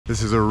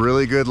This is a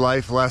really good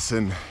life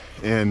lesson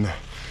in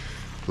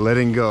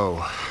letting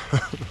go.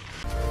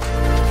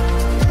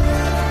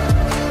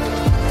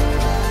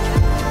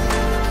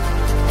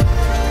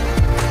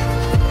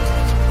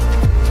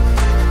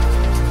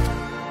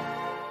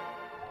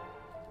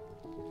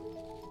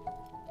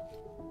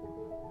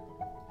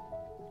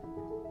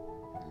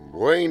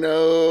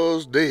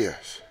 Buenos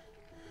dias.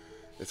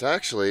 It's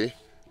actually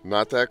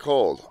not that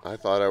cold. I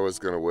thought I was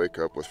gonna wake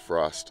up with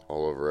frost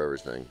all over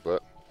everything,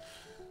 but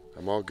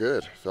I'm all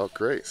good. Felt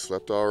great,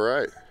 slept all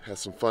right, had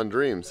some fun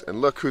dreams,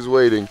 and look who's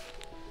waiting.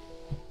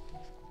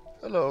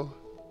 Hello.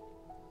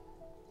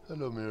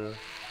 Hello, Mira.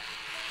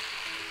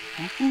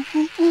 You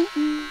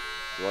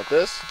want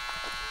this?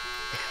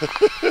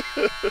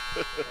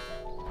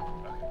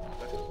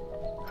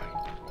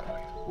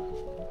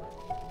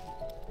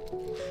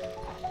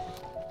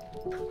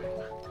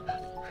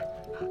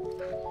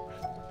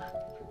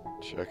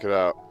 Check it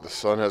out. The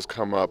sun has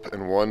come up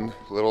in one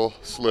little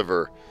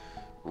sliver.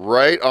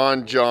 Right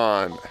on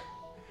John.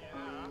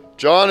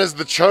 John is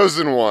the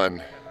chosen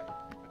one.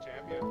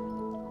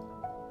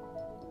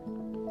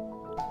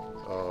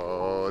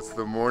 Oh, it's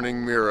the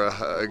morning Mira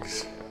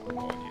hugs.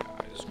 Oh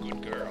yeah, it's a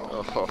good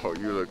girl. Oh,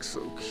 you look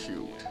so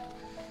cute.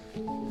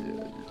 Yeah,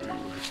 you do.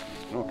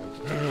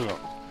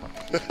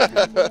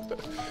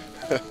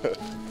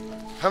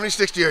 How many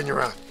sticks do you have in your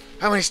mouth?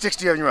 How many sticks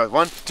do you have in your mouth?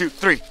 1, 2,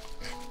 3.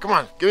 Come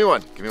on, give me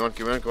one. Give me one,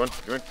 give me one, come on,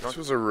 give me one. This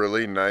was a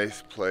really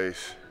nice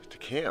place to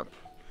camp.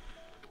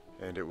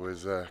 And it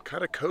was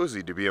kind of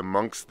cozy to be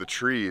amongst the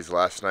trees.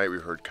 Last night we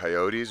heard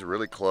coyotes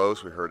really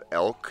close. We heard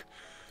elk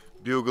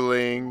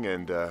bugling.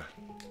 And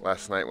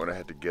last night when I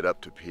had to get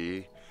up to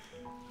pee,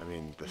 I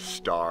mean, the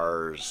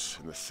stars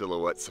and the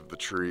silhouettes of the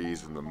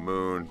trees and the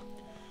moon,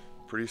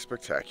 pretty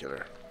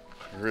spectacular.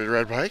 You ready to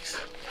ride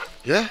bikes?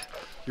 Yeah?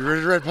 You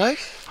ready to ride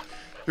bikes?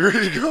 You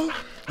ready to go?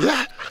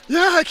 Yeah,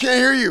 yeah, I can't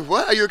hear you.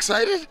 What, are you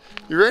excited?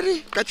 You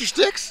ready? Got your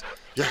sticks?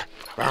 Yeah,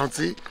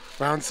 bouncy,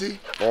 bouncy,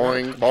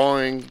 boing,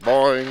 boing,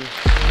 boing.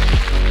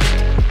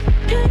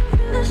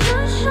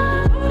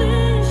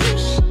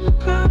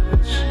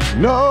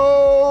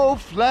 No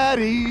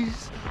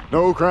flatties,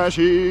 no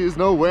crashes,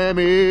 no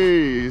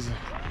whammies.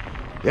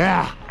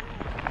 Yeah,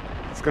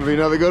 it's gonna be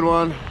another good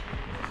one.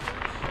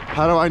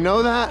 How do I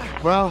know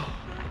that? Well,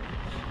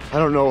 I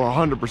don't know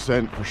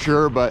 100% for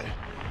sure, but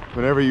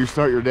whenever you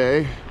start your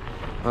day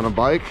on a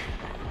bike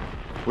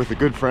with a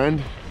good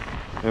friend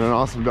and an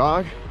awesome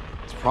dog,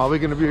 it's probably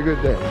gonna be a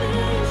good day.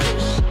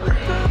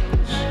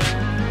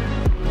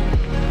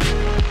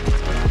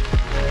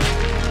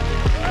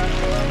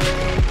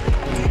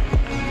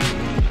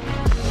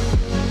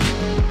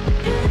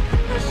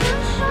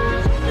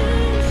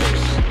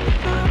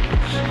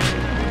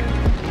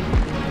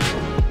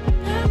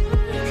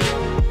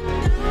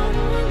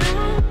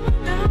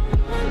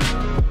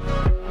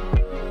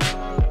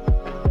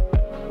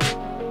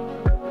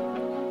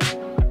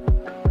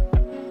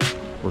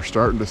 We're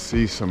starting to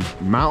see some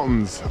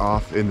mountains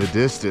off in the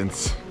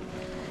distance.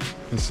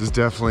 This is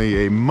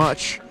definitely a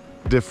much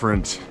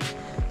different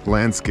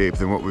landscape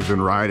than what we've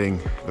been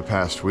riding the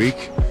past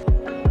week.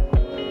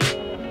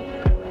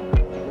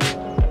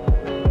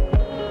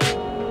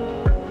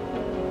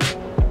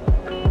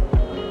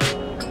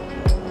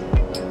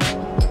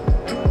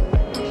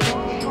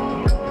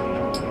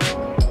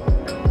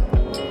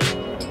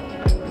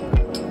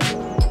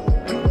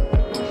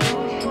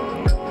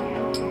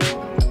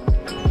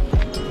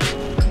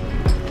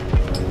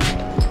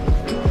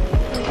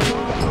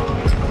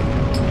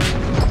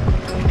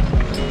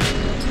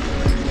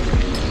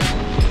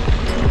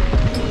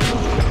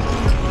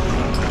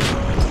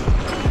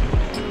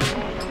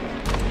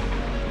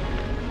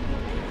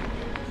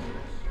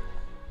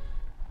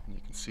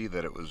 See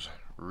that it was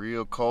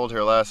real cold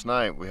here last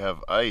night. We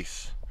have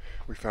ice.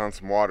 We found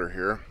some water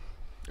here.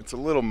 It's a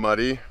little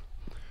muddy.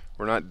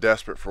 We're not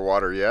desperate for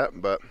water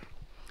yet, but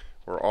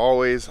we're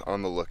always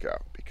on the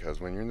lookout because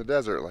when you're in the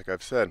desert, like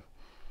I've said,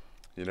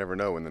 you never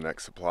know when the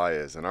next supply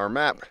is. And our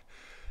map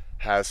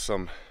has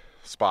some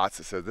spots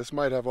that says this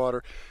might have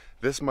water,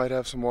 this might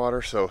have some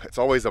water, so it's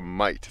always a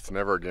might. It's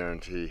never a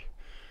guarantee.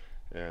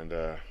 And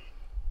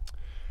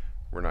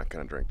we're not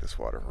gonna drink this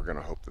water. We're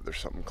gonna hope that there's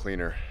something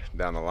cleaner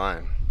down the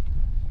line.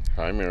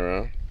 Hi,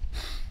 Mira.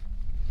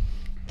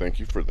 Thank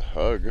you for the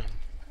hug.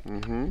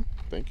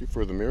 Thank you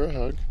for the Mira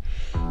hug.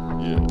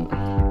 Yeah.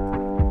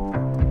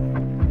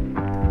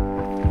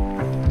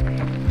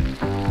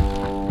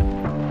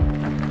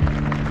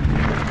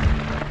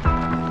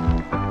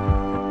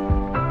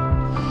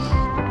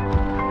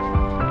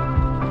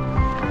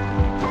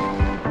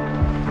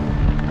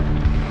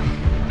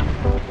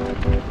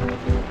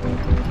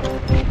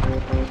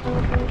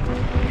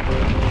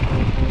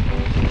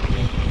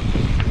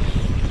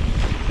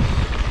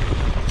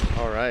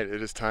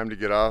 It is time to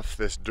get off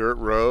this dirt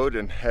road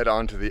and head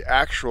on to the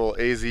actual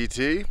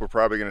AZT. We're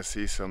probably going to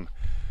see some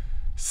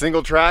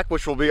single track,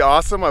 which will be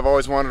awesome. I've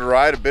always wanted to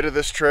ride a bit of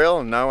this trail,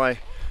 and now I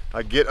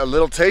get a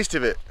little taste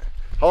of it.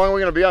 How long are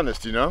we going to be on this,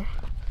 do you know?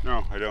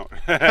 No, I don't.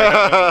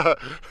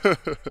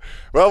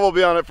 Well, we'll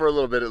be on it for a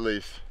little bit at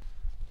least.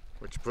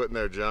 What you putting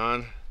there,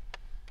 John?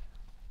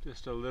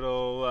 Just a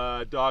little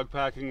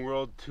DogPacking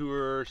World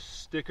Tour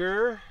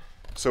sticker.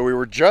 So we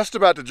were just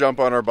about to jump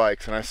on our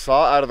bikes and I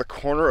saw out of the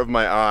corner of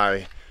my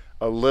eye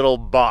a little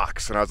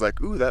box and I was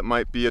like, ooh, that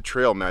might be a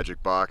Trail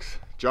Magic box.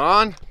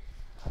 John?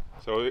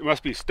 So it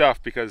must be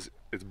stuffed because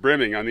it's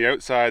brimming. On the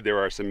outside there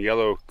are some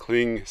yellow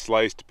cling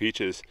sliced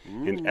peaches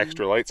in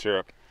extra light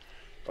syrup.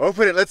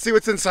 Open it, let's see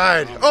what's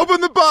inside. Open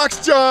the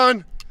box,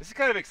 John! This is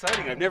kind of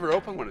exciting. I've never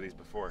opened one of these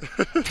before.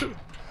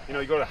 You know,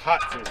 you go to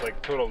Huts and it's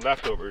like total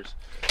leftovers.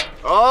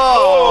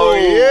 Oh,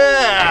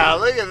 yeah,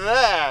 look at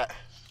that.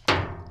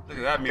 Look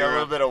at that, Got a Mira.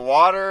 little bit of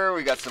water,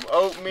 we got some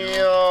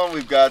oatmeal,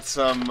 we've got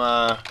some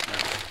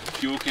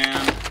Fuel can.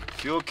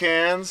 fuel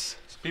cans.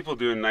 People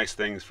doing nice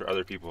things for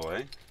other people,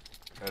 eh?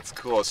 That's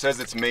cool. It says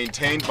it's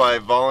maintained by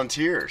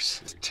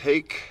volunteers.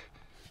 Take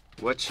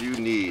what you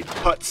need.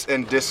 Huts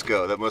and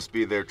Disco, that must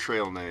be their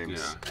trail names.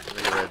 Yeah.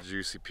 Look at that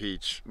juicy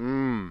peach.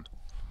 Mmm.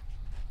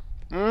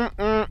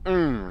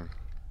 Mmm.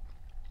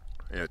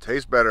 And it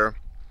tastes better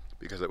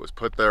because it was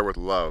put there with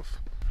love.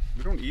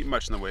 We don't eat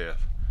much in the way of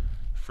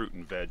fruit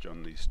and veg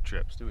on these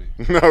trips, do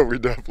we? No, we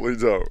definitely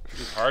don't.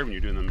 It's hard when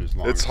you're doing them as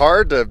long. It's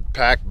hard to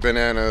pack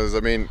bananas.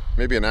 I mean,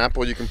 maybe an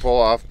apple you can pull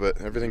off, but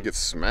everything gets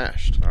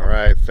smashed. All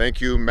right,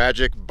 thank you,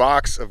 magic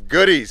box of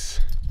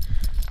goodies.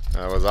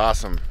 That was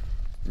awesome.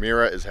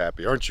 Mira is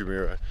happy, aren't you,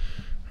 Mira?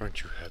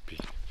 Aren't you happy?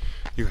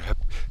 You're a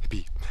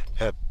happy,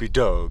 happy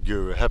dog.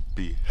 You're a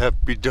happy,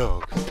 happy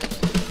dog.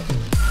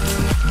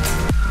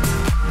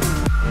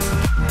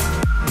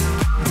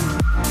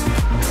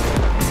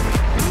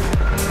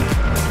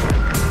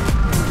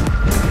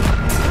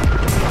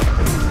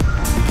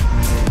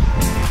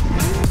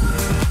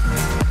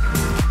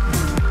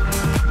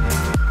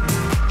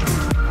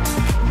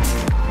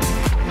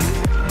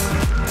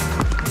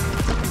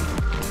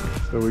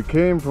 So we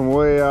came from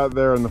way out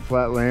there in the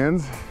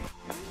flatlands,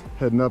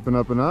 heading up and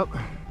up and up.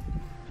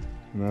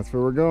 And that's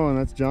where we're going.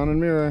 That's John and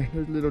Mira.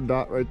 There's a little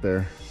dot right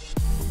there.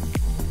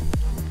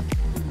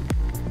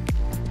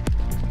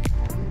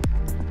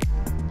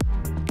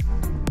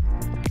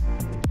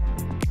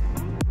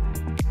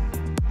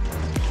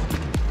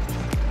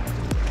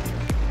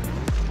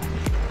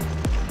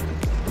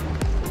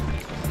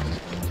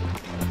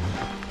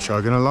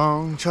 Chugging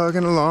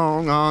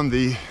along on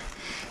the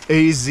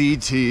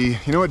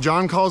AZT. You know what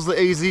John calls the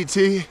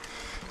AZT?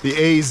 The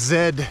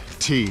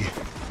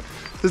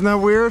AZT. Isn't that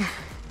weird?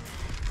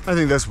 I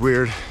think that's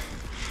weird.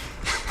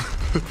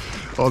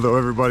 Although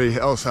everybody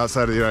else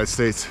outside of the United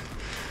States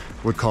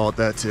would call it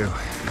that too.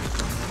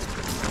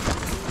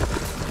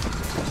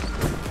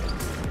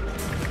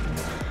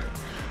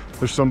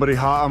 There's somebody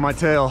hot on my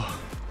tail.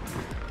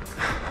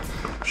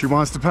 She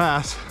wants to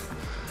pass.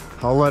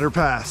 I'll let her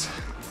pass.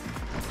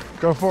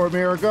 Go for it,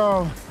 Mira,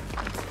 go.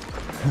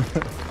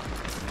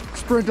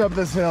 Sprint up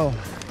this hill.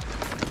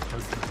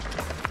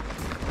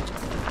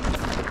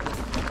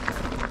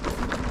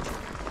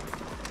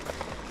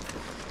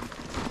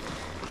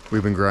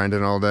 We've been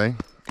grinding all day.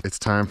 It's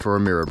time for a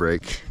Mira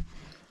break.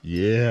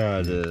 Yeah,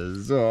 it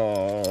is.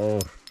 Oh,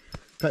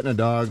 petting a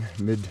dog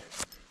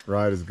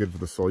mid-ride is good for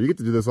the soul. You get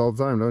to do this all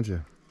the time, don't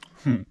you?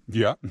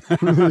 Yeah.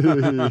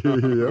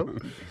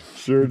 Yep,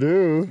 sure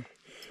do.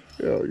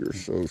 Oh, you're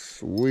so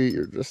sweet.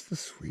 You're just the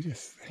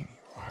sweetest thing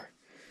you are.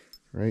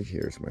 Right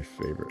here is my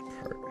favorite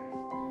part.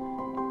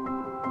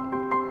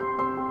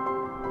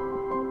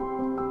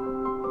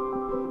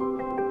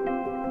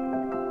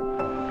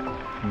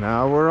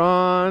 Now we're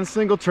on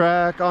single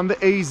track on the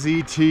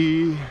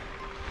AZT.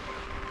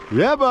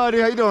 Yeah, buddy.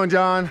 How you doing,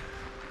 John?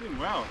 Doing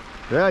well.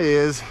 Yeah, he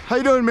is. How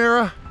you doing,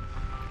 Mira?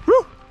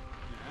 Woo! Yeah.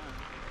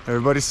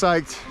 Everybody's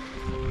psyched.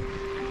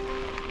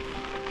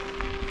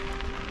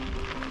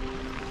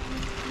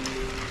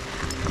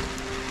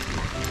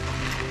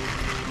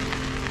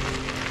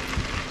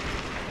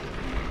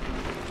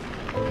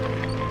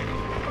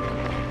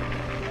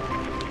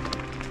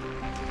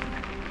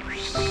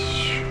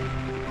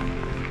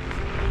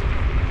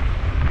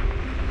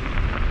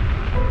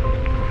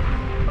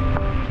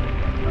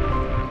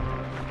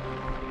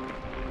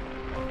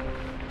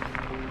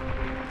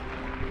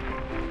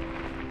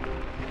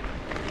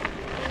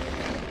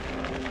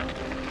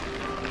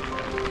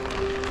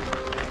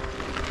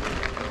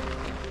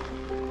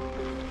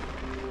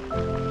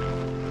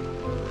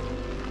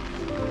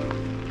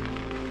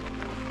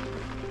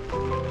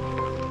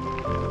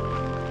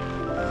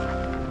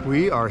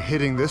 We are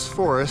hitting this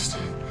forest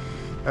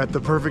at the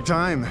perfect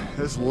time.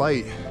 This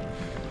light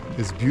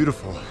is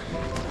beautiful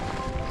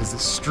as it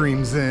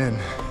streams in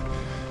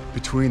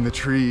between the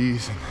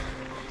trees.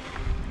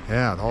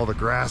 Yeah, all the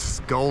grass is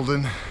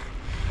golden.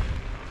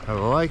 I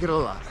like it a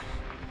lot.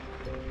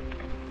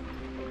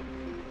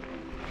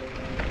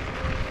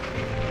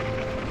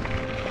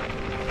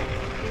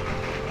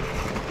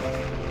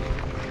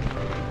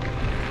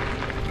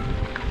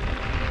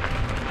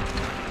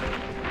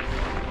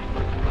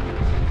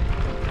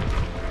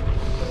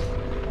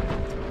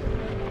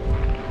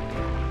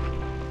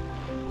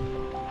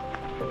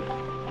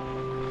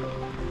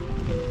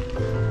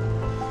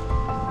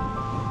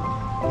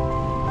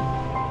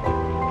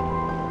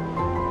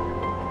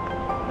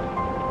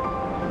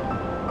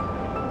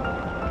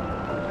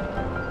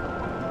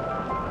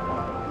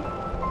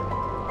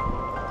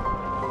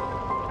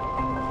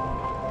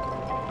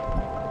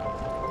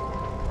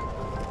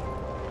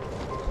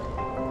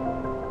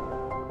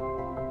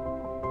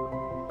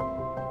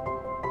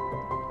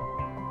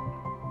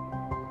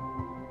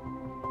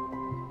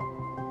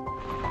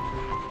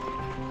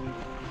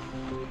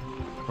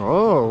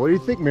 Oh, what do you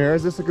think, Mira?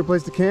 Is this a good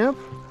place to camp?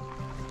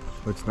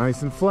 Looks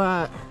nice and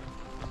flat.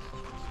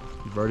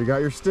 You've already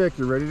got your stick.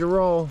 You're ready to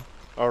roll.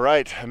 All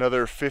right,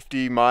 another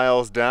 50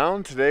 miles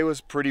down. Today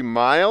was pretty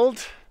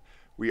mild.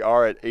 We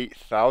are at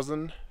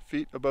 8,000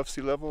 feet above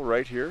sea level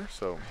right here.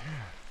 So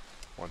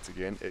once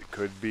again, it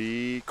could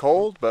be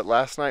cold, but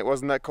last night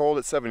wasn't that cold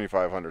at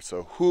 7,500.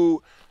 So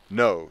who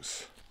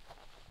knows?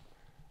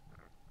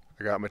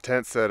 I got my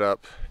tent set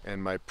up,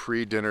 and my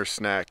pre-dinner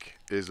snack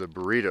is a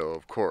burrito,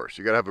 of course.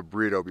 You gotta have a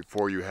burrito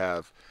before you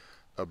have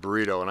a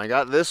burrito. And I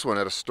got this one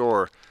at a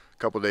store a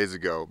couple days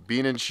ago.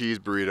 Bean and cheese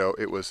burrito.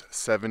 It was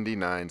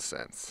 79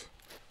 cents.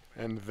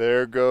 And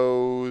there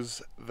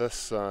goes the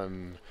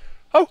sun.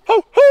 Ho,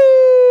 ho, ho!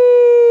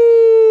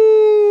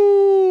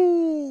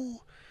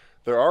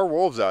 There are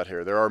wolves out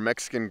here. There are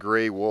Mexican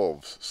gray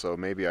wolves. So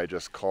maybe I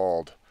just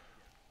called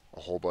a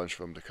whole bunch of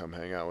them to come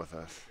hang out with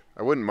us.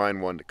 I wouldn't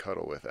mind one to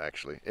cuddle with,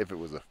 actually, if it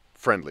was a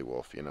friendly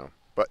wolf, you know.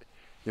 But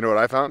you know what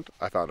I found?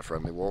 I found a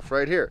friendly wolf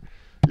right here.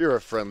 You're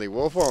a friendly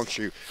wolf, aren't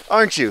you?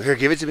 Aren't you? Here,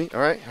 give it to me. All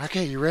right.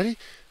 Okay, you ready?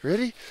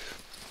 Ready?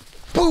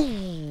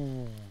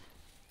 Boom!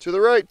 To the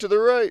right, to the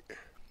right.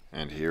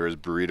 And here is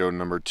burrito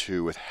number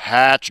 2 with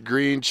Hatch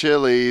green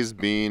chilies,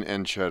 bean,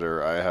 and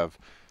cheddar. I have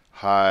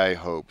high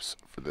hopes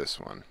for this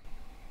one.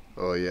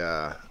 Oh,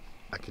 yeah.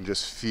 I can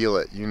just feel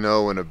it. You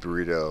know when a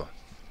burrito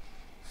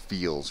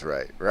feels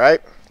right,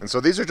 right? And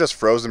so these are just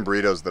frozen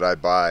burritos that I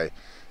buy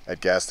at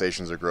gas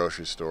stations or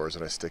grocery stores,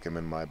 and I stick them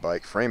in my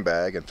bike frame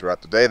bag, and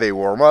throughout the day they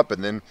warm up,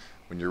 and then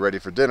when you're ready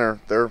for dinner,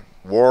 they're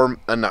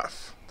warm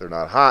enough. They're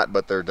not hot,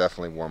 but they're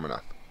definitely warm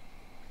enough.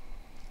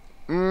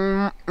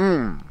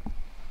 And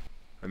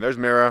there's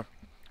Mira,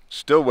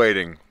 still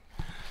waiting.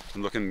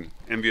 I'm looking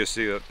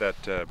enviously at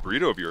that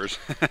burrito of yours.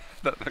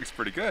 That looks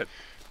pretty good.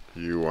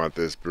 You want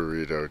this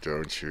burrito,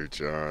 don't you,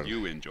 John?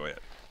 You enjoy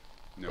it.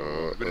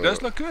 No, but it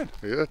does look good.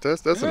 Yeah, it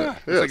does, doesn't it? Yeah,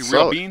 it's like real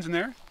solid. Beans in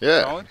there.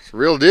 Yeah, Solid. it's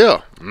real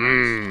deal.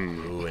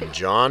 Ooh, and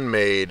John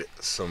made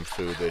some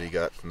food that he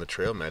got from the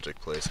Trail Magic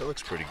place. That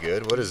looks pretty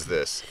good. What is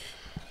this?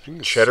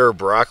 Cheddar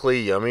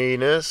broccoli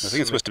yumminess? I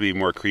think it's supposed to be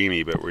more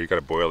creamy, but where you got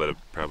to boil it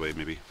probably,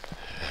 maybe.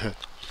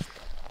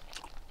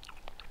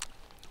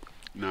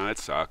 No, it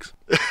sucks.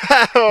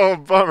 Oh,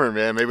 bummer,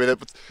 man. Maybe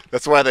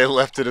that's why they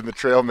left it in the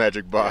Trail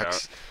Magic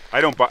box. Yeah.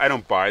 I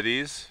don't buy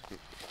these.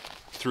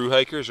 Through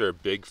hikers are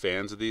big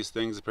fans of these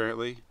things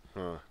apparently,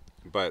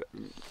 but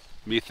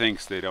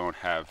methinks they don't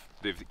have.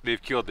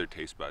 They've killed their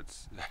taste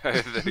buds.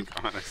 I think,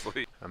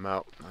 honestly. I'm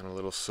out on a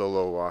little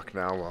solo walk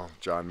now while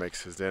John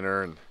makes his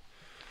dinner and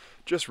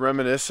just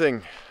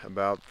reminiscing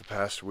about the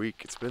past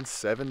week. It's been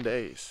 7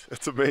 days.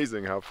 It's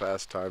amazing how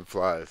fast time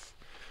flies.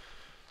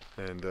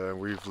 And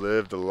we've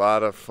lived a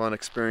lot of fun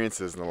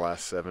experiences in the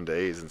last 7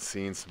 days and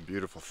seen some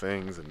beautiful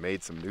things and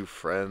made some new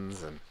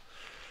friends and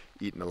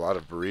eaten a lot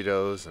of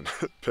burritos and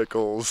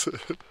pickles.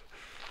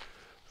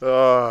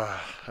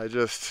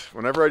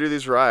 Whenever I do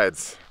these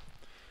rides,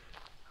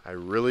 I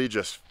really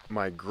just,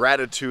 my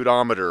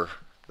gratitude-ometer,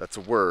 that's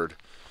a word,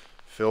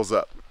 fills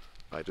up.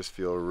 I just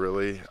feel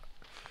really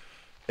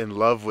in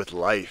love with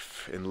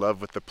life, in love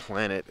with the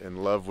planet, in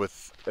love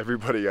with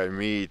everybody I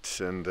meet,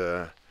 and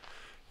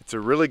it's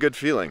a really good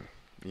feeling.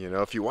 You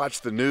know, if you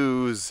watch the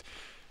news,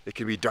 it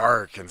can be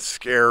dark and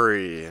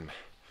scary, and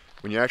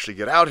when you actually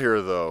get out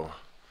here, though,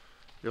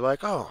 you're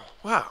like, oh,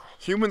 wow,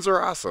 humans are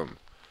awesome.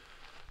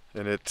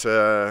 And it's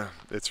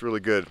really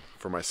good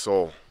for my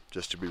soul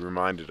just to be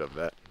reminded of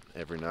that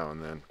every now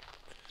and then.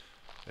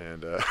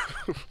 And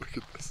look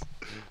at this.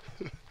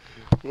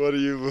 What are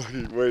you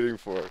waiting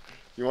for?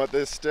 You want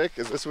this stick?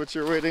 Is this what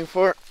you're waiting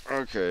for?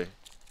 Okay.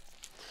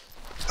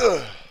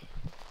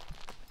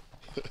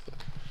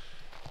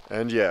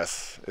 And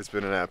yes, it's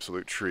been an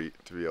absolute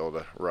treat to be able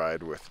to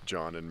ride with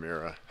John and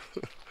Mira.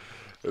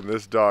 And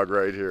this dog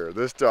right here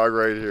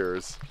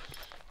is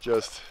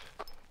just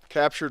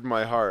captured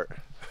my heart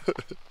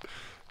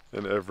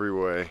in every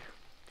way.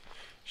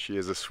 She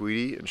is a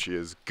sweetie, and she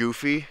is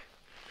goofy,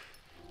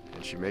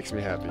 and she makes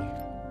me happy.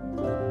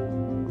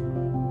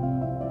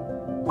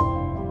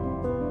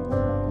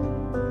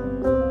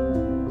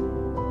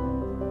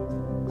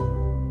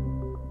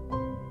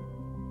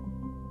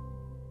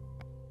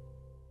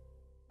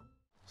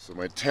 So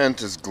my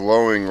tent is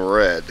glowing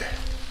red,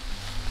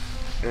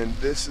 and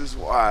this is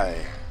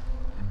why.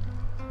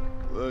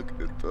 Look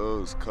at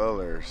those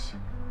colors.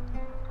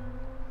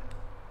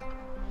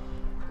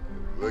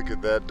 Look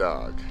at that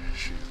dog.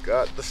 She's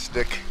got the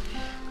stick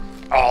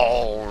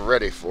all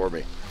ready for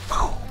me.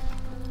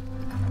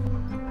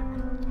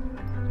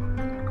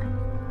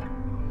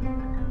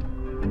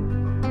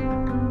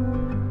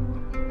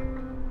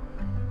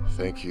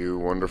 Thank you,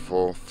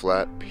 wonderful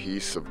flat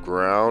piece of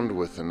ground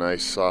with a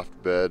nice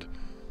soft bed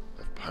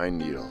of pine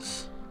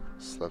needles.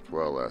 Slept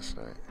well last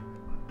night.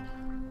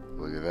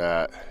 Look at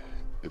that.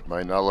 It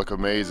might not look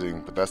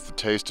amazing, but that's the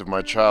taste of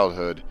my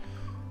childhood.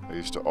 I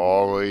used to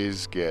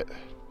always get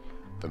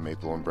the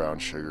maple and brown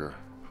sugar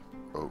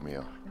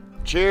oatmeal.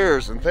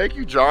 Cheers, and thank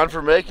you, John,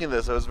 for making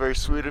this. That was very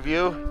sweet of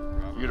you.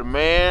 You're the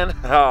man.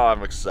 Oh,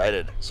 I'm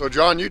excited. So,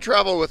 John, you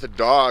travel with a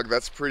dog.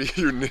 That's pretty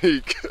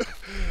unique.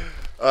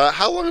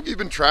 How long have you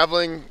been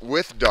traveling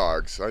with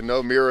dogs? I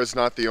know Mira's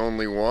not the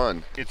only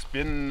one. It's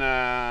been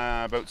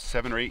about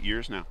 7 or 8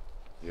 years now.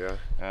 Yeah.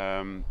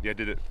 Yeah, I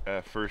did it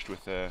first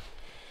with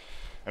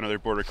another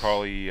border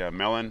collie,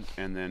 Melon,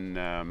 and then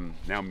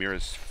now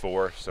Mira's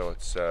 4. So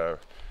it's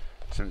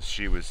since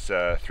she was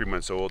 3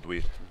 months old.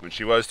 When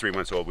she was 3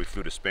 months old, we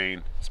flew to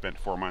Spain, spent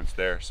 4 months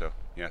there. So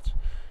yeah,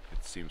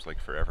 it seems like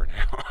forever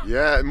now.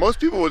 Yeah, most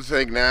people would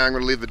think, nah, I'm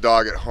going to leave the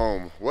dog at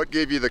home. What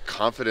gave you the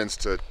confidence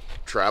to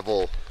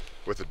travel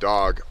with a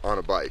dog on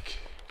a bike?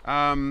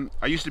 I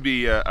used to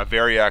be a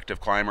very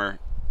active climber,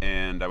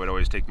 and I would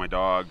always take my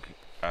dog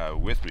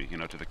with me,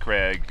 to the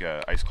crag,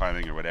 ice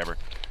climbing or whatever,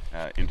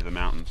 into the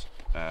mountains,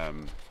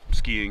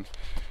 skiing.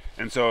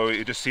 And so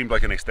it just seemed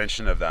like an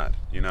extension of that.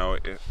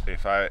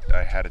 If I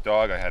had a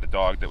dog, I had a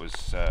dog that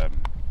was,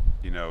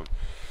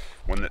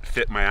 one that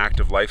fit my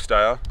active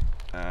lifestyle.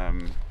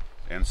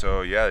 And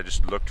so, yeah, I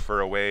just looked for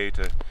a way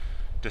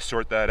to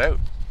sort that out.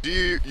 Do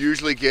you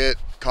usually get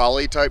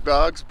collie type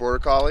dogs, border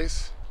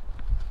collies?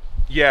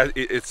 Yeah,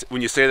 it's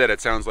when you say that, it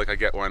sounds like I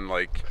get one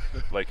like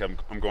I'm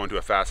going to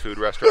a fast food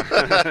restaurant,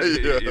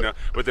 Yeah.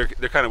 But they're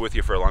kind of with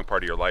you for a long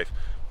part of your life.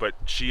 But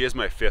she is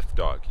my 5th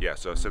dog. Yeah,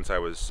 so since I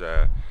was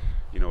a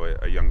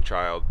young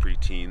child,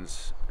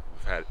 pre-teens,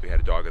 we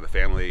had a dog in the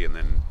family, and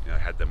then I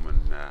had them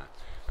when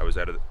I was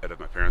out of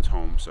my parents'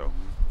 home. So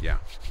yeah.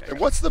 And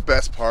what's the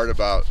best part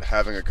about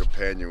having a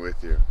companion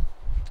with you?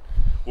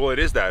 Well, it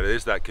is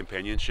that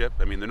companionship.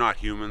 I mean, they're not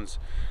humans,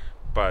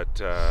 but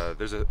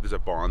there's a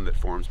bond that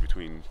forms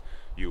between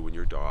you and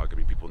your dog. I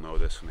mean, people know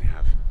this when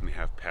they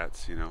have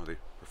pets. They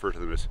refer to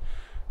them as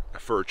a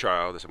fur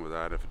child or something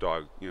like that. If a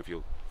dog, if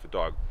a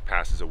dog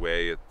passes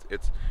away,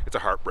 it's a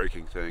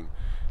heartbreaking thing.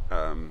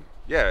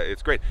 Yeah,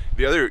 it's great.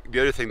 The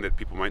other thing that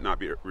people might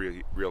not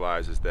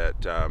realize is that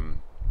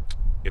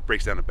it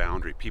breaks down a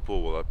boundary.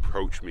 People will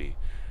approach me,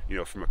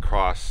 from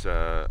across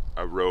a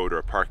road or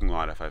a parking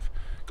lot. If I've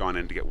gone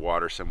in to get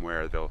water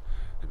somewhere, they'll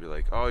be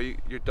like, "Oh,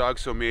 your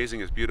dog's so amazing,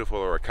 it's beautiful."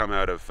 Or I come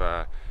out of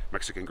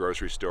Mexican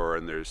grocery store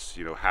and there's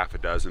half a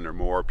dozen or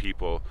more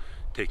people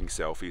taking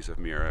selfies of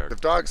Mira.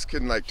 If dogs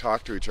can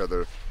talk to each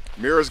other,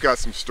 Mira's got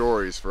some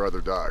stories for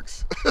other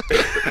dogs.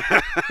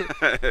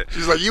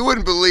 She's like, you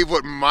wouldn't believe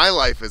what my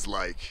life is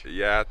like.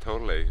 Yeah,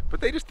 totally. But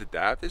they just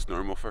adapt. It's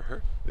normal for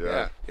her.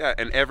 Yeah. Yeah.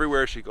 And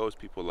everywhere she goes,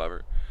 people love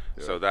her.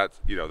 Yeah. So that's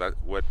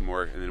what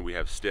more. And then we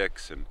have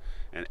sticks and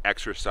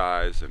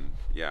exercise and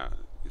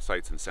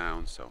sights and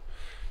sounds. So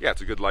yeah,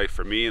 it's a good life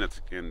for me, and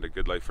it's a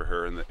good life for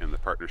her, and the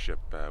partnership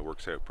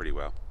works out pretty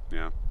well.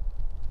 Yeah.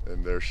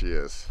 And there she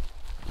is,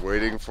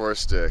 waiting for a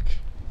stick.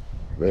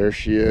 There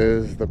she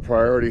is, the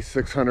Priority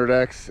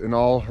 600X in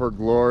all her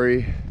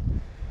glory.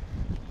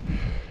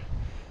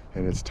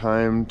 And it's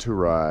time to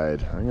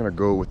ride. I'm gonna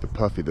go with the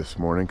puppy this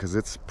morning because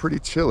it's pretty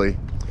chilly.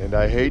 And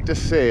I hate to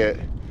say it,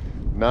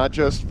 not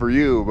just for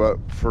you, but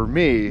for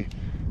me,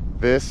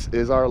 this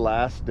is our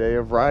last day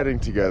of riding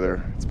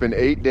together. It's been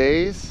 8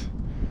 days.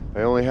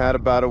 I only had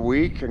about a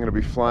week. I'm gonna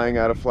be flying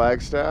out of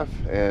Flagstaff,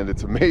 and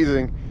it's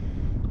amazing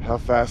how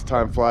fast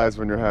time flies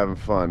when you're having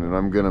fun. And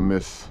I'm gonna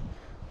miss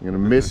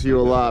you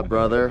a lot,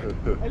 brother.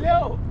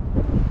 Hello.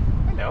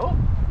 Hello.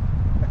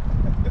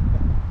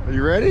 Are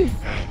you ready?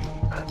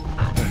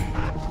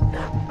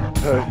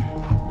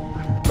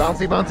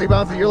 Bouncy, bouncy,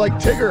 bouncy. You're like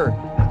Tigger.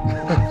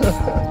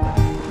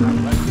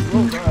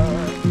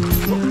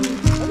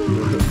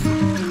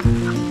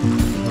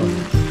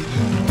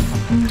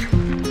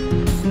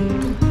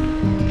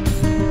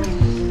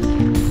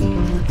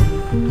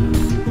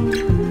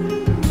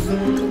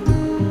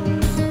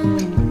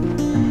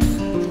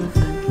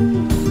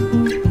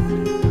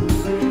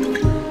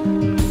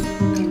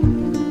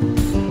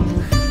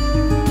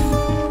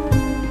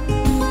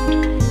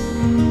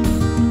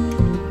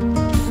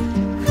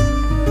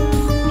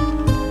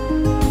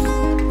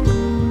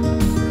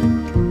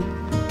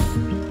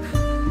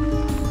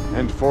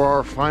 For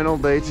our final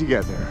day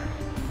together.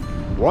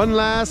 One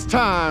last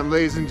time,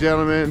 ladies and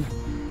gentlemen.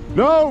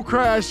 No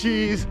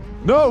crashies,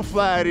 no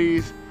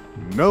flatties,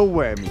 no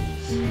whammies.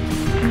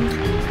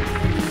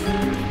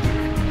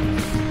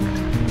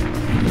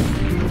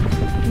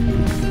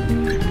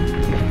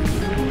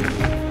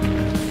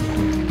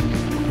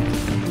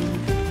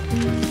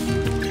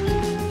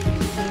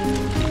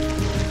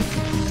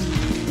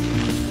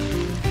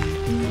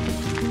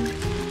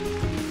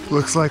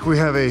 Looks like we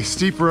have a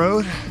steep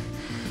road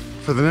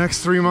for the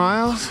next 3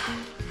 miles.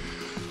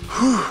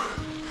 Whew.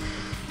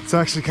 It's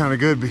actually kind of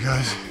good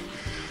because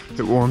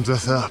it warms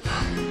us up.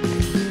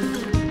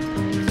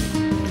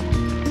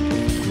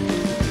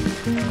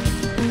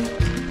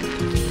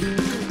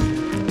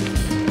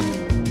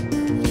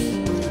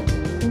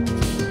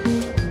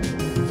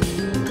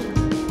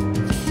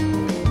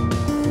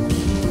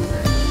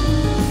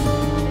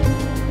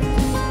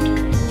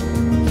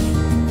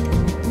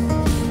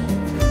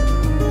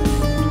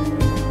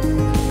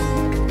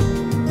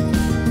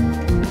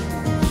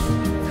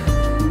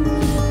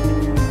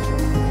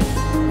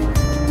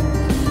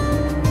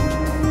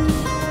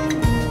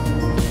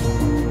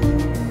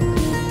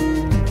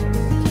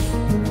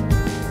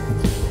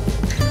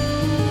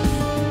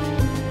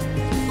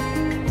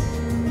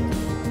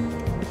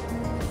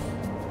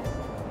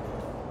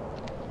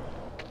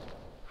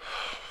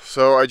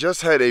 So I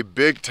just had a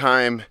big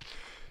time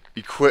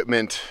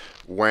equipment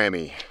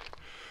whammy.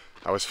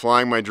 I was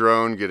flying my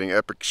drone, getting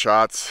epic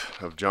shots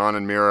of John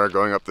and Mira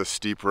going up this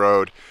steep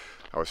road.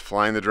 I was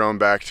flying the drone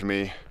back to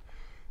me,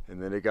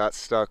 and then it got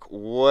stuck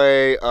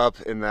way up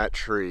in that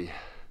tree.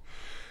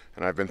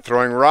 And I've been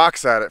throwing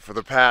rocks at it for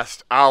the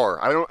past hour.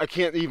 I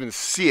can't even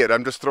see it.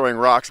 I'm just throwing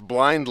rocks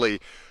blindly,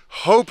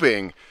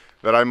 hoping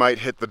that I might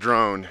hit the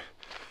drone,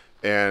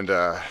 and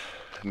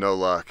no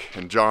luck.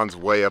 And John's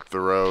way up the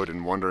road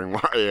and wondering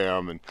where I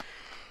am. And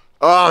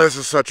oh, this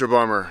is such a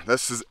bummer.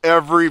 This is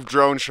every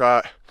drone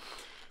shot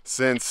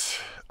since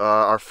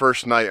our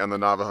first night on the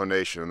Navajo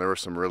Nation, and there was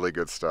some really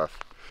good stuff.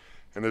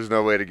 And there's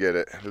no way to get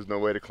it. There's no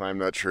way to climb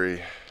that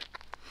tree.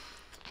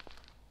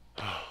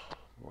 Oh,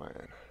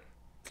 man.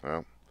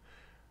 Well,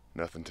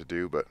 nothing to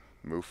do but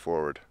move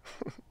forward.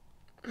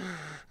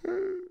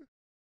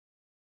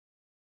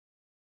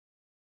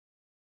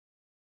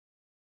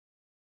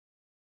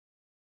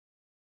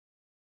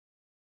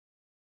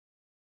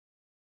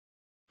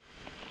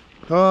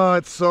 Oh,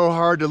 it's so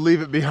hard to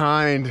leave it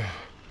behind.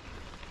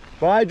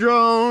 Bye,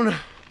 drone.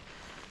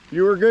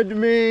 You were good to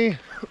me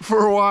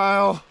for a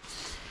while.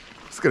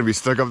 It's gonna be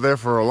stuck up there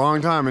for a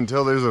long time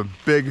until there's a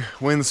big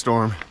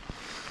windstorm.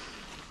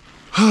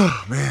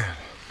 Oh, man.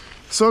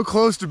 So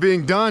close to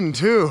being done,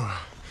 too.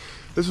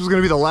 This was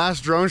gonna be the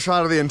last drone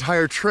shot of the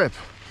entire trip.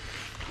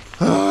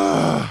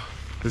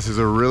 This is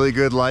a really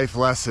good life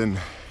lesson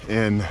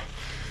in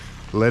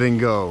letting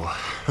go.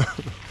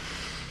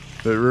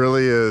 It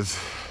really is.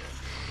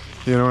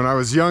 You know, when I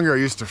was younger, I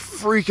used to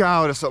freak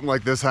out if something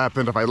like this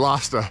happened, if I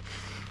lost a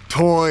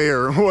toy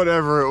or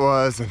whatever it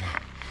was, and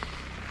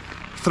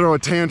throw a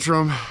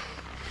tantrum.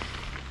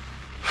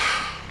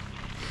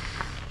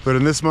 But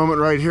in this moment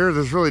right here,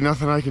 there's really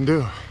nothing I can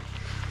do.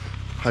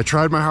 I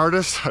tried my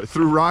hardest. I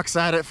threw rocks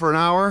at it for an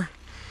hour.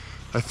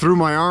 I threw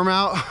my arm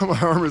out. My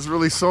arm is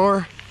really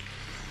sore.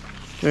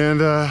 And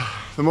the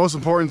most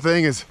important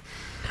thing is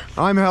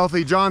I'm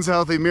healthy, John's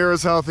healthy,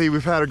 Mira's healthy.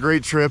 We've had a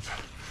great trip.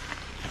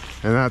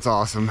 And that's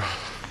awesome.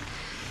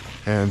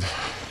 And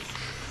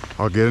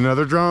I'll get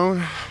another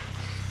drone.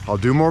 I'll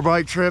do more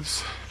bike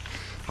trips.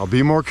 I'll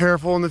be more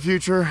careful in the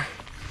future.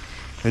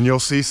 And you'll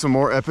see some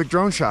more epic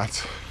drone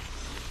shots.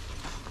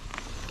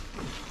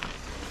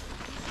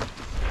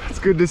 It's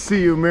good to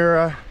see you,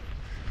 Mira.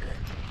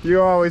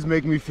 You always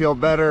make me feel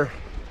better.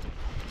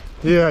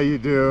 Yeah, you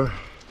do.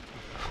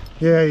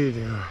 Yeah, you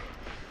do.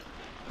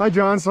 Hi,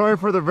 John. Sorry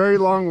for the very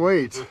long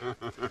wait.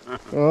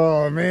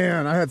 Oh,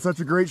 man. I had such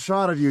a great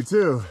shot of you,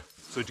 too.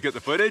 So did you get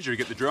the footage or you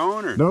get the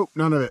drone or? Nope,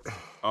 none of it.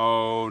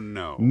 Oh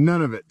no.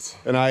 None of it.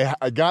 And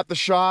I got the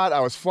shot,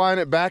 I was flying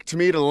it back to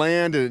me to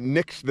land, and it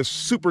nicked this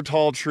super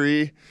tall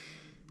tree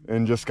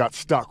and just got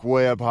stuck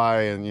way up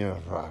high. And you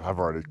know, I've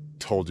already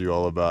told you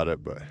all about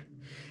it, but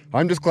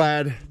I'm just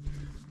glad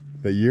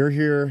that you're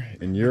here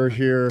and you're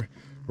here.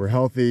 We're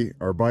healthy,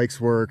 our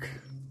bikes work.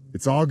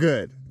 It's all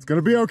good. It's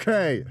gonna be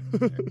okay.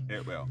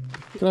 It will.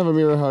 Can I have a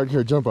Mira hug?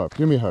 Here, jump up.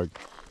 Give me a hug.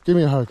 Give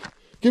me a hug.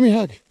 Give me a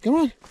hug. Come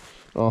on.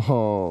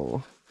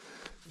 Oh,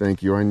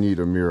 thank you. I need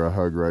a Mira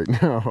hug right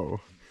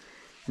now.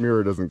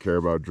 Mira doesn't care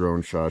about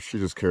drone shots. She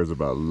just cares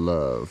about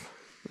love.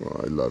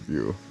 Oh, I love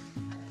you.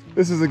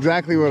 This is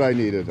exactly what I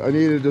needed. I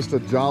needed just a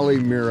jolly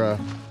Mira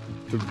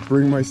to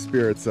bring my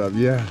spirits up.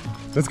 Yeah,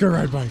 let's go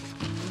ride bikes.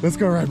 Let's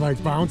go ride bikes.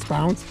 Bounce,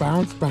 bounce,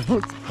 bounce,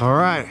 bounce. All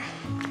right,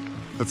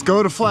 let's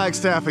go to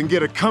Flagstaff and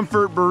get a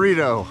comfort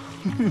burrito.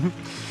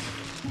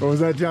 What was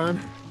that, John?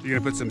 You're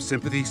gonna put some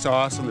sympathy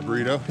sauce on the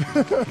burrito?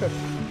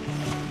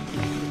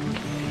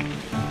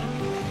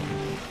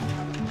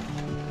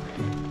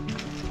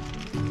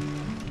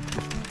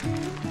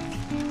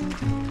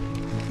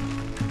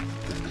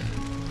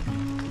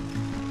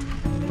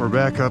 We're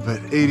back up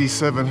at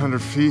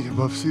 8,700 feet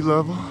above sea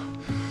level,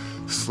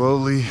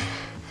 slowly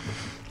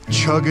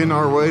chugging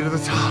our way to the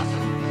top.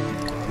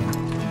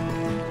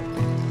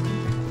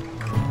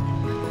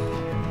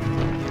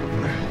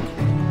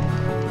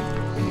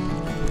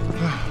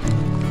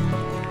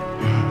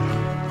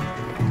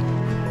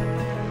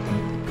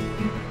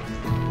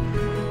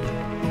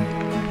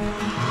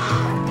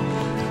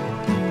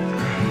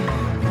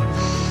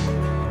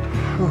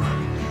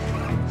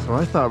 So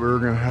I thought we were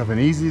gonna have an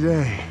easy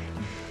day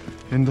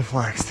into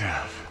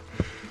Flagstaff.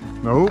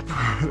 Nope.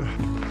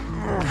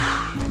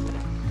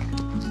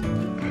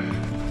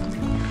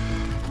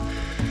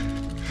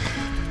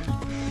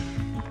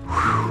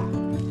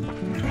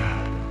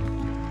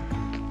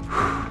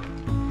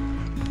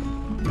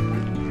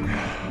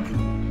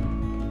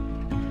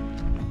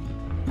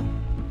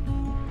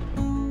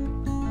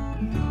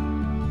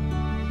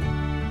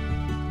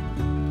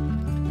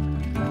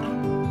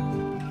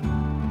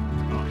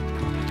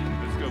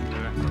 Let's go,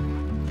 Mira.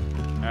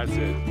 That's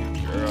it,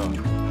 girl.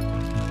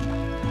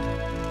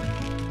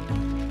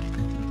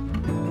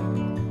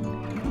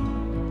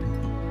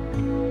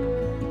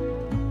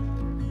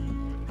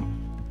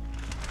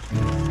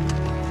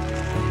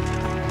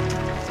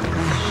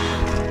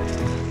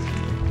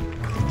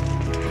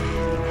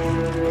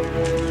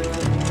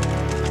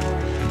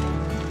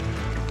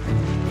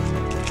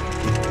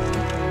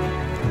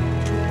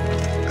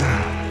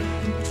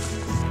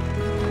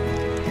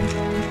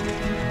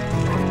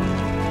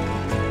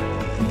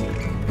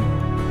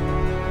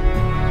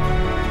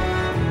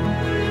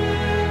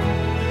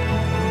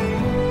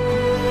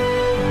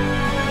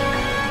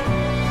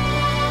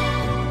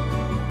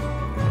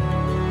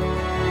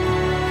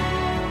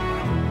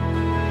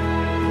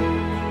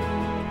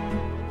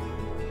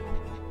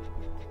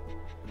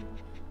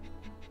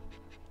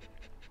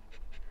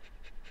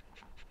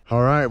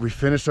 right, we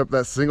finished up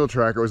that single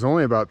track. It was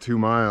only about 2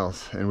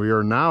 miles, and we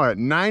are now at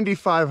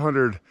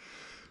 9,500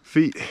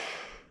 feet.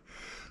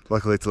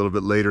 Luckily, it's a little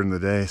bit later in the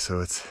day, so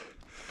it's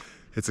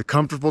a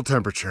comfortable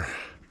temperature.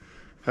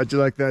 How'd you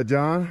like that,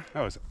 John?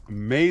 That was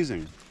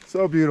amazing.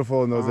 So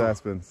beautiful in those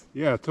aspens.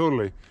 Yeah,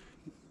 totally.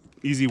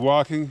 Easy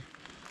walking.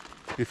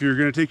 If you're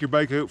going to take your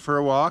bike out for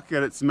a walk,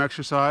 get it some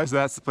exercise,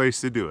 that's the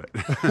place to do it.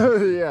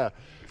 Yeah,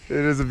 it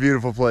is a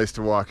beautiful place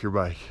to walk your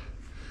bike.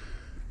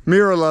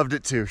 Mira loved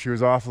it too. She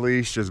was off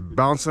leash, just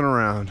bouncing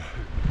around.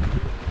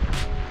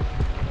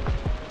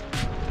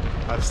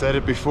 I've said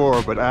it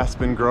before, but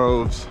aspen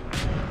groves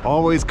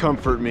always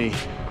comfort me.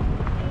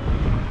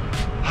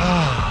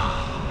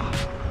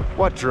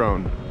 What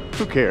drone?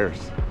 Who cares?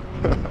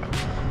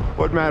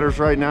 What matters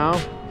right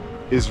now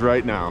is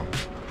right now,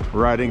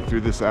 riding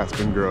through this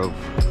aspen grove.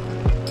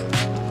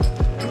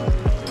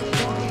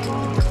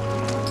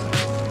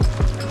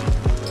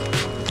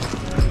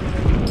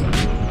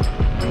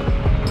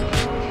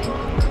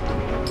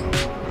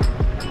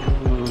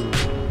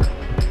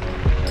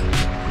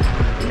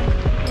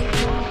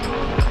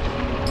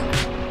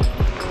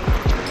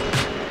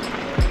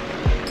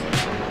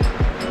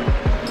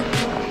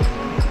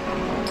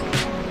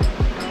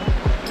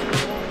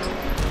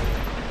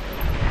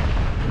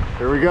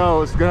 Here we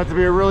go. It's gonna have to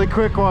be a really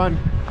quick one.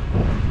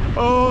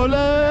 Ole,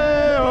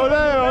 ole,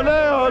 ole,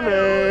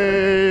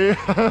 ole.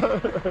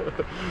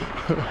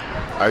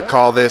 I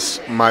call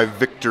this my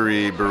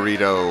victory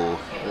burrito.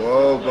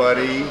 Whoa,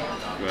 buddy.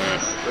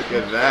 Look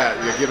at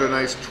that. You give it a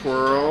nice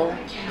twirl.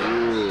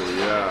 Ooh,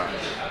 yeah.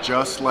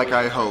 Just like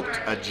I hoped,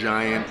 a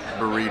giant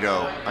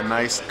burrito. A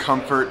nice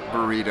comfort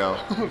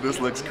burrito. This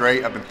looks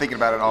great. I've been thinking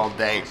about it all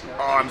day.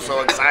 Oh, I'm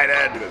so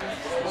excited.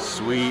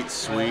 Sweet,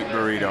 sweet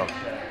burrito.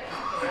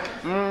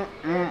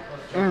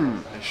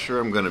 I'm sure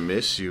I'm gonna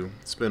miss you.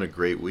 It's been a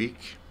great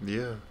week.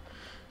 Yeah,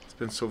 it's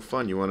been so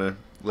fun. You wanna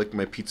lick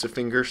my pizza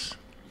fingers?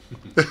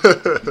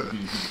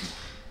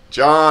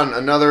 John,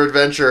 another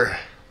adventure.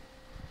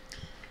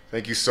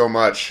 Thank you so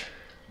much.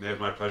 Yeah, it's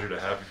my pleasure to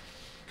have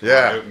you.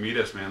 Yeah. Come out and meet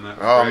us, man. That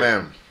was Oh great.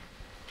 man,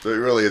 it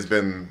really has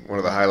been one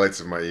of the highlights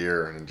of my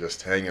year, and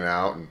just hanging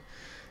out and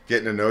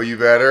getting to know you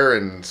better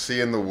and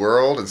seeing the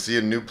world and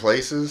seeing new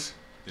places.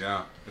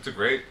 Yeah, it's a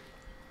great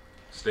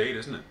state,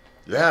 isn't it?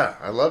 Yeah,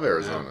 I love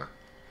Arizona.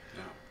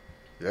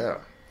 Yeah.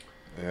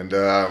 Yeah. And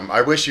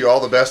I wish you all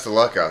the best of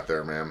luck out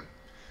there, man.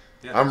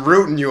 Yeah. I'm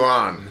rooting you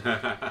on.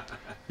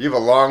 You have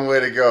a long way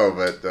to go,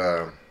 but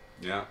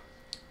Yeah.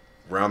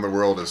 around the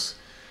world is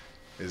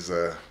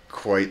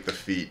quite the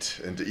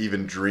feat, and to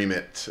even dream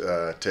it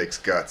takes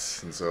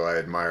guts, and so I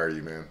admire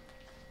you, man.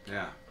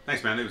 Yeah.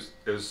 Thanks, man.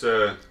 It was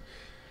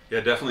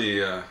yeah,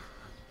 definitely.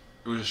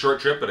 It was a short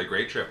trip, but a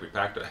great trip. We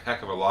packed a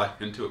heck of a lot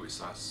into it. We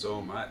saw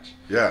so much.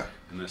 Yeah.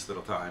 In this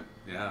little time.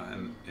 Yeah,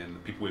 and the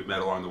people we've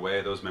met along the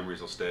way, those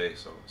memories will stay.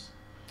 So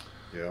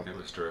it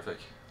was terrific.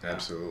 Yeah.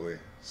 Absolutely.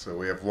 So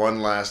we have one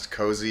last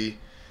cozy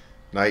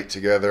night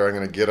together. I'm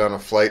going to get on a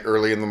flight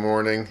early in the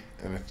morning,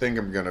 and I think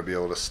I'm going to be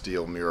able to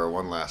steal Mira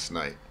one last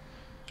night.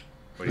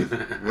 What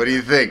do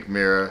you think,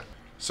 Mira?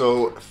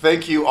 So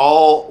thank you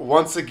all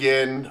once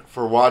again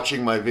for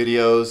watching my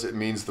videos. It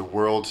means the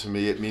world to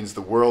me. It means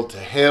the world to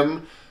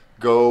him.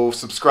 Go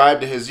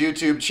subscribe to his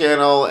YouTube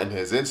channel and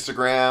his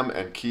Instagram,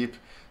 and keep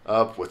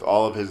up with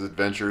all of his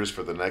adventures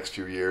for the next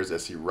few years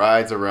as he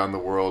rides around the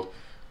world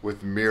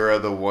with Mira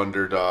the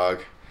Wonder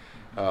Dog.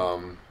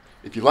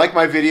 If you like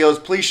my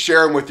videos, please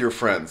share them with your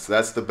friends.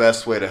 That's the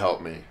best way to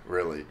help me,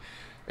 really.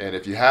 And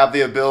if you have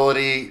the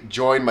ability,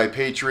 join my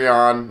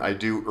Patreon. I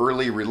do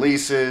early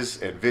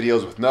releases and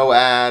videos with no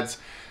ads.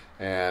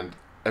 And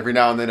every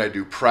now and then I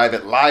do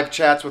private live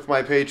chats with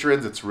my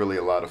patrons. It's really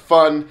a lot of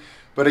fun.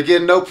 But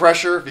again, no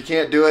pressure. If you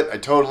can't do it, I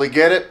totally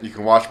get it. You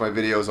can watch my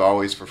videos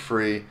always for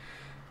free.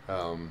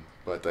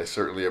 But I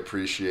certainly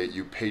appreciate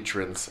you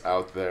patrons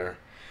out there.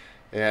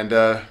 And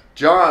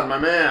John, my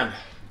man,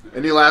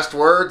 any last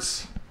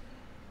words?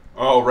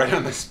 Oh, right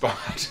on the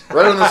spot.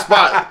 Right on the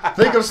spot.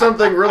 Think of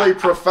something really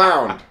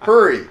profound.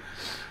 Hurry.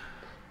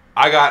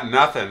 I got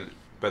nothing,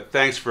 but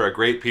thanks for a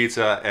great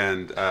pizza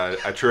and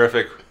a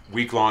terrific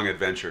week-long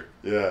adventure.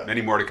 Yeah.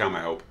 Many more to come,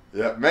 I hope.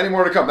 Yeah, many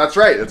more to come. That's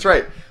right. That's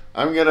right.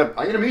 I'm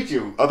gonna meet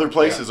you other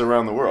places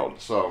around the world.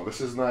 So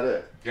this is not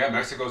it. Yeah,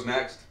 Mexico's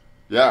next.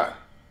 Yeah.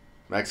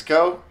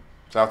 Mexico,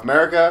 South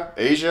America,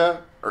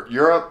 Asia, or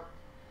Europe.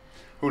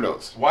 Who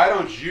knows? Why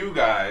don't you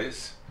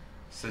guys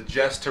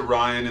suggest to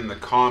Ryan in the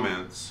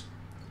comments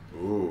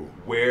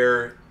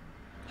where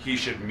he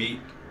should meet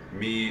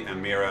me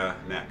and Mira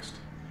next?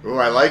 Ooh,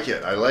 I like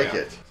it. I like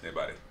it. Say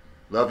buddy.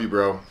 Love you,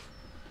 bro.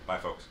 Bye,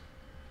 folks.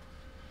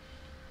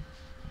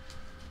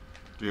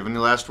 Do you have any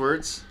last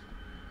words?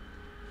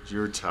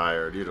 You're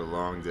tired. You had a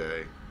long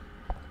day.